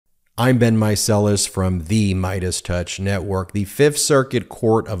I'm Ben Meiselas from the MeidasTouch Network. The Fifth Circuit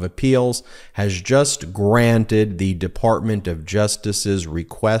Court of Appeals has just granted the Department of Justice's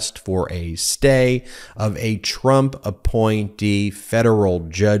request for a stay of a Trump appointee federal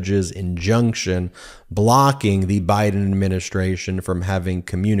judge's injunction blocking the Biden administration from having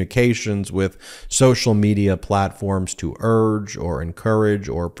communications with social media platforms to urge or encourage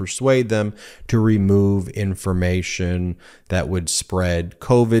or persuade them to remove information that would spread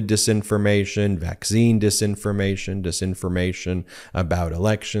COVID disinformation, vaccine disinformation, disinformation about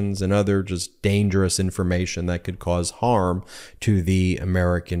elections, and other just dangerous information that could cause harm to the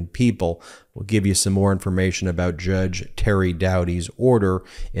American people. We'll give you some more information about Judge Terry Doughty's order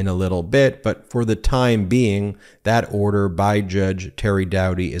in a little bit, but for the time being, that order by Judge Terry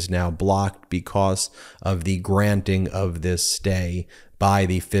Doughty is now blocked because of the granting of this stay by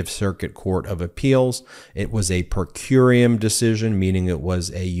the Fifth Circuit Court of Appeals. It was a per curiam decision, meaning it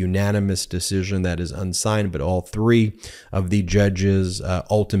was a unanimous decision that is unsigned, but all three of the judges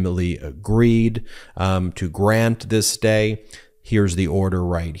ultimately agreed to grant this stay. Here's the order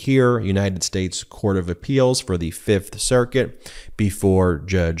right here. United States Court of Appeals for the Fifth Circuit before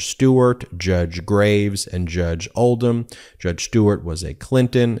Judge Stewart, Judge Graves, and Judge Oldham. Judge Stewart was a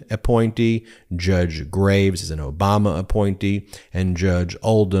Clinton appointee. Judge Graves is an Obama appointee. And Judge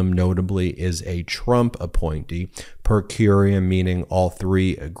Oldham, notably, is a Trump appointee. Per curiam, meaning all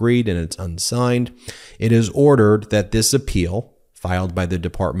three agreed and it's unsigned. It is ordered that this appeal, filed by the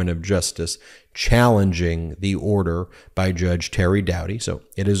Department of Justice, challenging the order by Judge Terry Doughty. So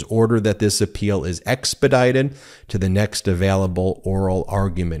it is ordered that this appeal is expedited to the next available oral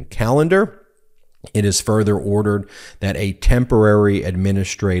argument calendar. It is further ordered that a temporary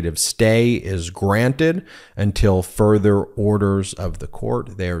administrative stay is granted until further orders of the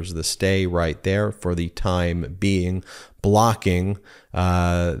court. There's the stay right there for the time being, blocking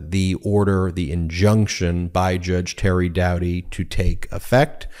the order, the injunction by Judge Terry Doughty to take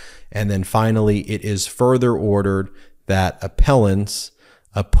effect. And then finally, it is further ordered that appellants'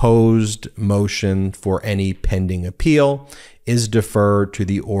 opposed motion for any pending appeal is deferred to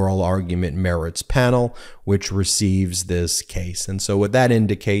the oral argument merits panel, which receives this case. And so what that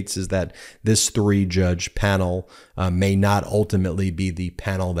indicates is that this three-judge panel may not ultimately be the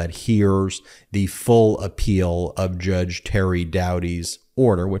panel that hears the full appeal of Judge Terry Doughty's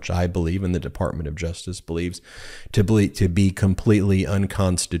order, which I believe and the Department of Justice believes to be completely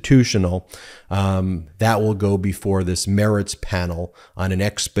unconstitutional. That will go before this merits panel on an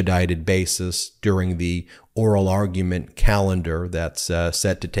expedited basis during the oral argument calendar that's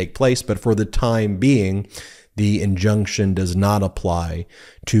set to take place. But for the time being, the injunction does not apply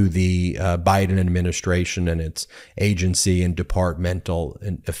to the Biden administration and its agency and departmental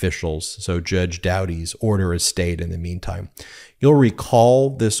officials. So Judge Doughty's order has stayed in the meantime. You'll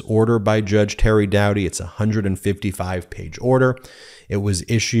recall this order by Judge Terry Doughty. It's a 155-page order. It was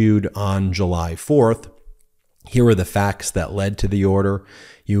issued on July 4th. Here are the facts that led to the order.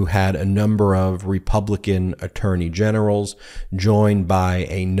 You had a number of Republican attorney generals joined by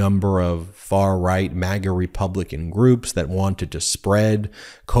a number of far-right MAGA Republican groups that wanted to spread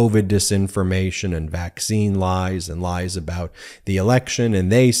COVID disinformation and vaccine lies and lies about the election.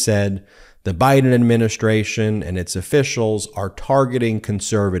 And they said the Biden administration and its officials are targeting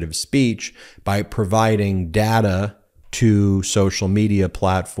conservative speech by providing data to social media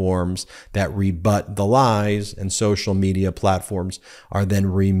platforms that rebut the lies, and social media platforms are then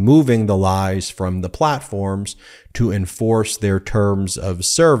removing the lies from the platforms to enforce their terms of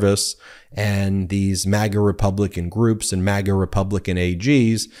service. And these MAGA Republican groups and MAGA Republican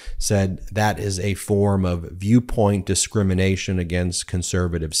AGs said that is a form of viewpoint discrimination against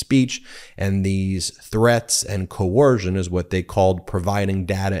conservative speech. And these threats and coercion is what they called providing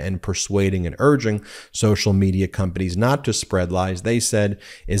data and persuading and urging social media companies not to spread lies. They said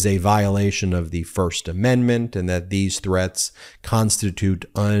is a violation of the First Amendment, and that these threats constitute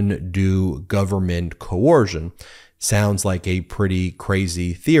undue government coercion. Sounds like a pretty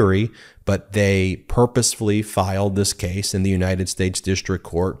crazy theory, but they purposefully filed this case in the United States District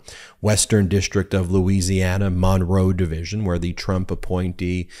Court, Western District of Louisiana, Monroe Division, where the Trump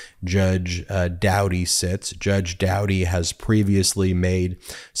appointee Judge Doughty sits. Judge Doughty has previously made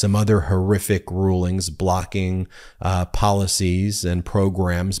some other horrific rulings blocking policies and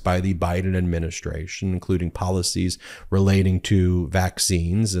programs by the Biden administration, including policies relating to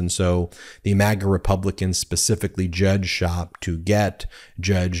vaccines. And so the MAGA Republicans specifically judge shop to get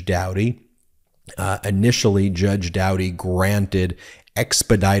Judge Doughty. Initially, Judge Doughty granted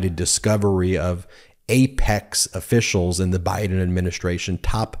expedited discovery of apex officials in the Biden administration,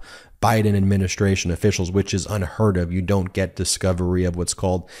 top Biden administration officials, which is unheard of. You don't get discovery of what's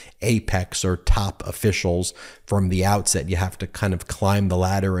called apex or top officials from the outset. You have to kind of climb the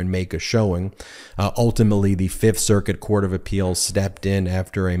ladder and make a showing. Ultimately, the Fifth Circuit Court of Appeals stepped in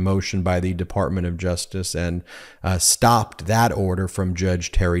after a motion by the Department of Justice and stopped that order from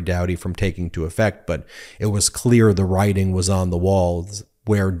Judge Terry Doughty from taking to effect. But it was clear the writing was on the walls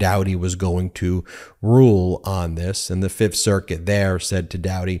where Doughty was going to rule on this. And the Fifth Circuit there said to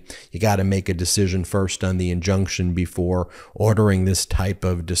Doughty, you got to make a decision first on the injunction before ordering this type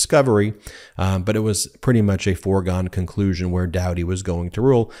of discovery. But it was pretty much a foregone conclusion where Doughty was going to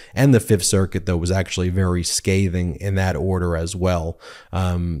rule. And the Fifth Circuit, though, was actually very scathing in that order as well,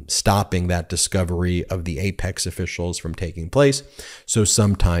 stopping that discovery of the apex officials from taking place. So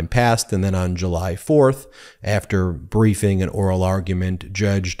some time passed, and then on July 4th, after briefing and oral argument,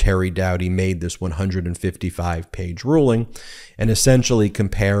 Judge Terry Doughty made this 155-page ruling and essentially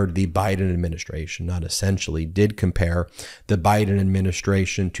compared the Biden administration, not essentially, did compare the Biden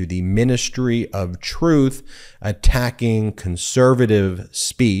administration to the Ministry of Truth attacking conservative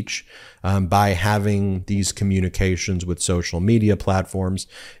speech by having these communications with social media platforms.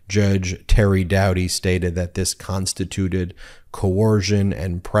 Judge Terry Doughty stated that this constituted coercion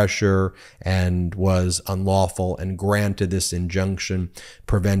and pressure and was unlawful, and granted this injunction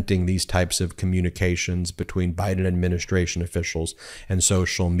preventing these types of communications between Biden administration officials and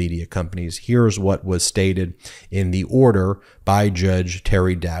social media companies. Here's what was stated in the order by Judge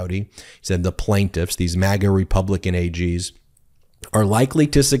Terry Doughty. He said the plaintiffs, these MAGA Republican AGs, are likely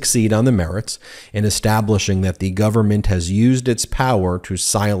to succeed on the merits in establishing that the government has used its power to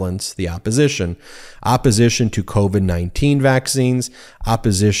silence the opposition to COVID-19 vaccines,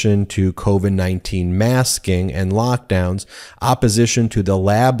 opposition to COVID-19 masking and lockdowns, opposition to the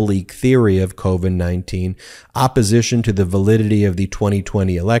lab leak theory of COVID-19, opposition to the validity of the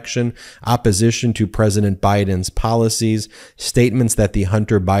 2020 election, opposition to President Biden's policies, statements that the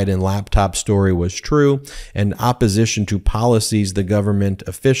Hunter Biden laptop story was true, and opposition to policies the government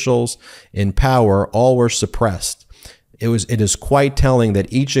officials in power all were suppressed. It is quite telling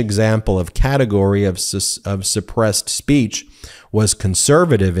that each example of category of suppressed speech was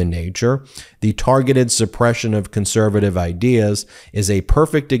conservative in nature. The targeted suppression of conservative ideas is a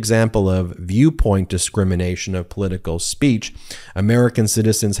perfect example of viewpoint discrimination of political speech. American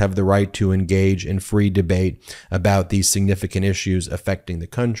citizens have the right to engage in free debate about these significant issues affecting the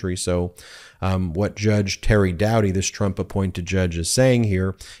country. So what Judge Terry Doughty, this Trump-appointed judge, is saying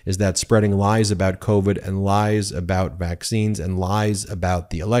here is that spreading lies about COVID and lies about vaccines and lies about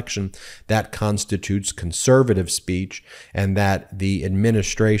the election, that constitutes conservative speech, and that the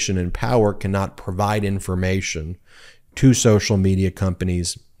administration in power cannot provide information to social media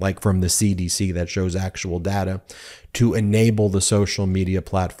companies, like from the CDC that shows actual data, to enable the social media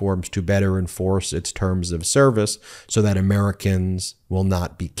platforms to better enforce its terms of service so that Americans will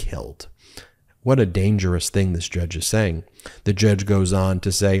not be killed. What a dangerous thing this judge is saying. The judge goes on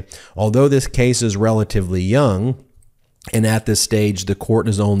to say, although this case is relatively young, and at this stage, the court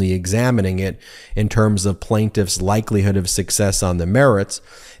is only examining it in terms of plaintiff's likelihood of success on the merits,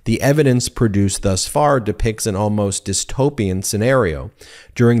 the evidence produced thus far depicts an almost dystopian scenario.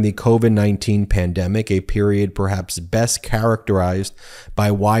 During the COVID-19 pandemic, a period perhaps best characterized by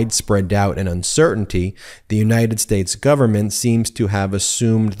widespread doubt and uncertainty, the United States government seems to have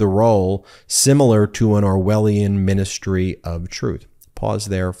assumed the role similar to an Orwellian Ministry of Truth. Pause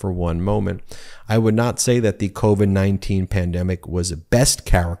there for one moment. I would not say that the COVID-19 pandemic was best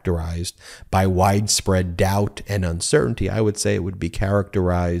characterized by widespread doubt and uncertainty. I would say it would be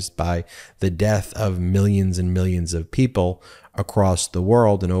characterized by the death of millions and millions of people across the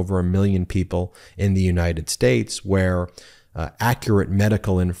world and over 1 million people in the United States, where accurate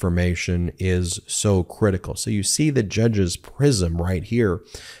medical information is so critical. So you see the judge's prism right here,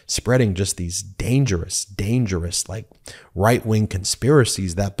 spreading just these dangerous, like right-wing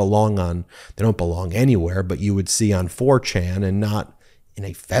conspiracies that they don't belong anywhere, but you would see on 4chan and not in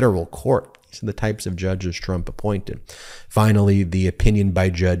a federal court. These are the types of judges Trump appointed. Finally, the opinion by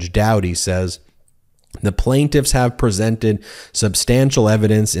Judge Doughty says, the plaintiffs have presented substantial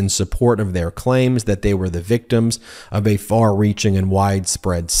evidence in support of their claims that they were the victims of a far-reaching and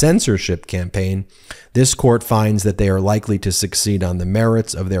widespread censorship campaign. This court finds that they are likely to succeed on the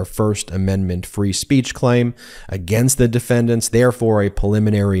merits of their First Amendment free speech claim against the defendants. Therefore, a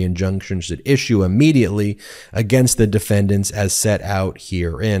preliminary injunction should issue immediately against the defendants as set out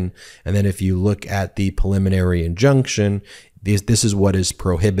herein. And then if you look at the preliminary injunction, This is what is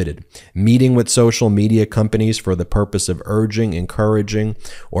prohibited. Meeting with social media companies for the purpose of urging, encouraging,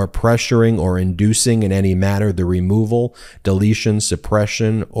 or pressuring or inducing in any manner the removal, deletion,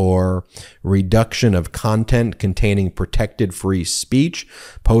 suppression, or reduction of content containing protected free speech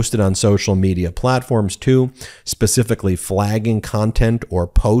posted on social media platforms. 2, specifically flagging content or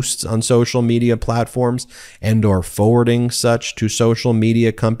posts on social media platforms and or forwarding such to social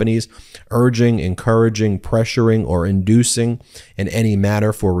media companies, urging, encouraging, pressuring, or inducing in any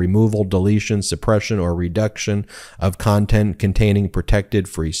matter for removal, deletion, suppression, or reduction of content containing protected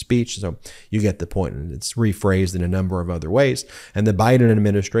free speech. So you get the point, and it's rephrased in a number of other ways. And the Biden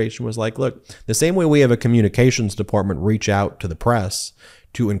administration was like, look, the same way we have a communications department reach out to the press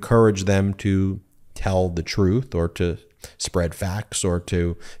to encourage them to tell the truth or to spread facts or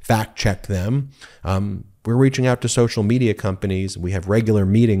to fact check them, we're reaching out to social media companies. We have regular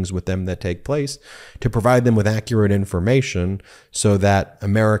meetings with them that take place to provide them with accurate information so that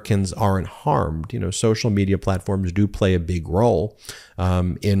Americans aren't harmed. You know, social media platforms do play a big role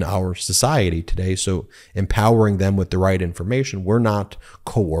in our society today. So empowering them with the right information, we're not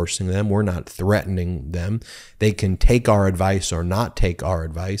coercing them. We're not threatening them. They can take our advice or not take our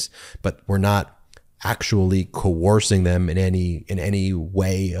advice, but we're not actually coercing them in any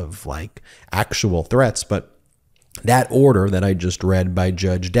way of like actual threats. But that order that I just read by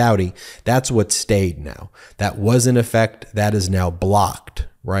Judge Doughty, that's what stayed now. That was in effect. That is now blocked,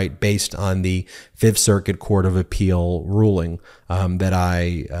 right, based on the Fifth Circuit Court of Appeal ruling that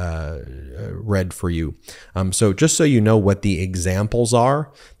I read for you. So just so you know what the examples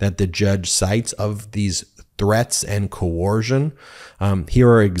are that the judge cites of these threats and coercion, here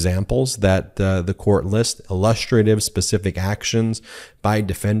are examples that the court lists. Illustrative specific actions by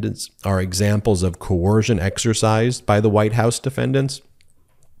defendants are examples of coercion exercised by the White House defendants.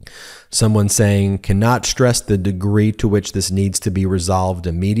 Someone saying, cannot stress the degree to which this needs to be resolved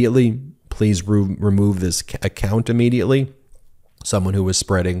immediately. Please remove this account immediately. Someone who was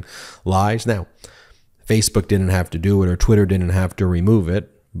spreading lies. Now, Facebook didn't have to do it or Twitter didn't have to remove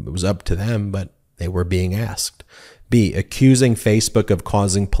it. It was up to them, but they were being asked. B, accusing Facebook of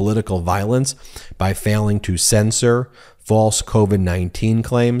causing political violence by failing to censor false COVID-19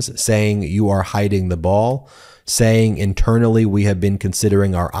 claims, saying you are hiding the ball, saying internally we have been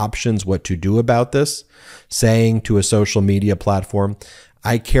considering our options, what to do about this, saying to a social media platform,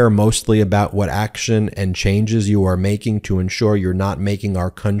 I care mostly about what action and changes you are making to ensure you're not making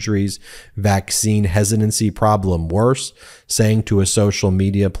our country's vaccine hesitancy problem worse, saying to a social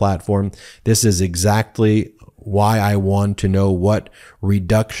media platform, this is exactly why I want to know what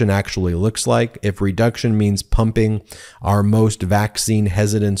reduction actually looks like. If reduction means pumping our most vaccine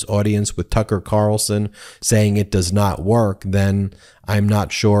hesitant audience with Tucker Carlson saying it does not work, then I'm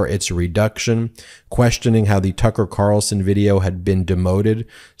not sure it's a reduction. Questioning how the Tucker Carlson video had been demoted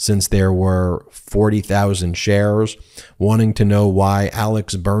since there were 40,000 shares. Wanting to know why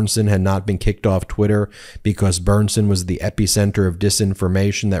Alex Bernson had not been kicked off Twitter because Bernson was the epicenter of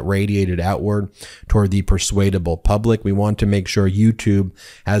disinformation that radiated outward toward the persuadable public. We want to make sure YouTube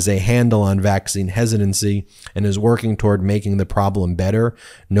has a handle on vaccine hesitancy and is working toward making the problem better.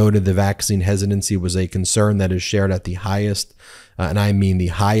 Noted the vaccine hesitancy was a concern that is shared at the highest and I mean the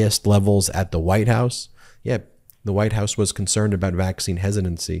highest levels at the White House. Yeah, the White House was concerned about vaccine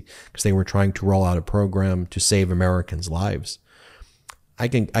hesitancy because they were trying to roll out a program to save Americans' lives. I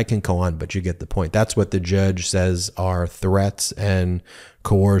can go on, but you get the point. That's what the judge says are threats and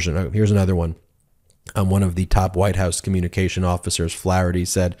coercion. Oh, here's another one. One of the top White House communication officers, Flaherty,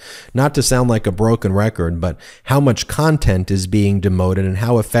 said, not to sound like a broken record, but how much content is being demoted and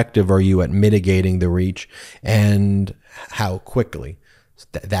how effective are you at mitigating the reach and how quickly?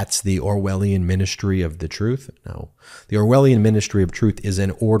 That's the Orwellian ministry of the truth? No. The Orwellian ministry of truth is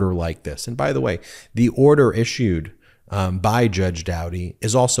an order like this. And by the way, the order issued by Judge Doughty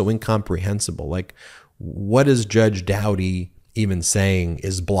is also incomprehensible. Like, what is Judge Doughty even saying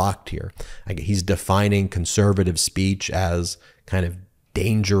is blocked here? Like, he's defining conservative speech as kind of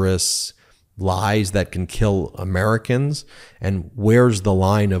dangerous lies that can kill Americans. And where's the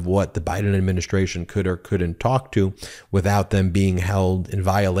line of what the Biden administration could or couldn't talk to without them being held in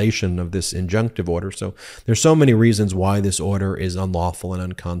violation of this injunctive order? So there's so many reasons why this order is unlawful and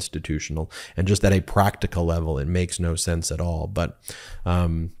unconstitutional. And just at a practical level, it makes no sense at all. But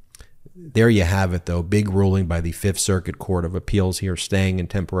there you have it, though. Big ruling by the Fifth Circuit Court of Appeals here, staying and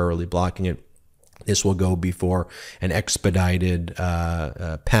temporarily blocking it. This will go before an expedited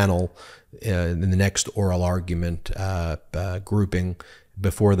panel in the next oral argument grouping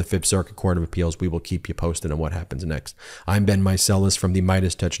before the Fifth Circuit Court of Appeals. We will keep you posted on what happens next. I'm Ben Meiselas from the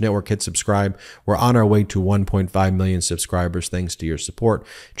MeidasTouch Network. Hit subscribe. We're on our way to 1.5 million subscribers thanks to your support.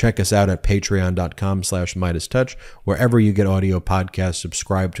 Check us out at patreon.com/MeidasTouch. Wherever you get audio podcasts,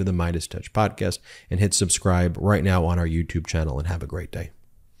 subscribe to the MeidasTouch podcast and hit subscribe right now on our YouTube channel, and have a great day.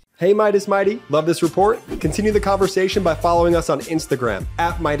 Hey Meidas Mighty, love this report? Continue the conversation by following us on Instagram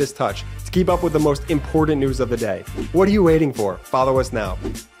at MeidasTouch to keep up with the most important news of the day. What are you waiting for? Follow us now.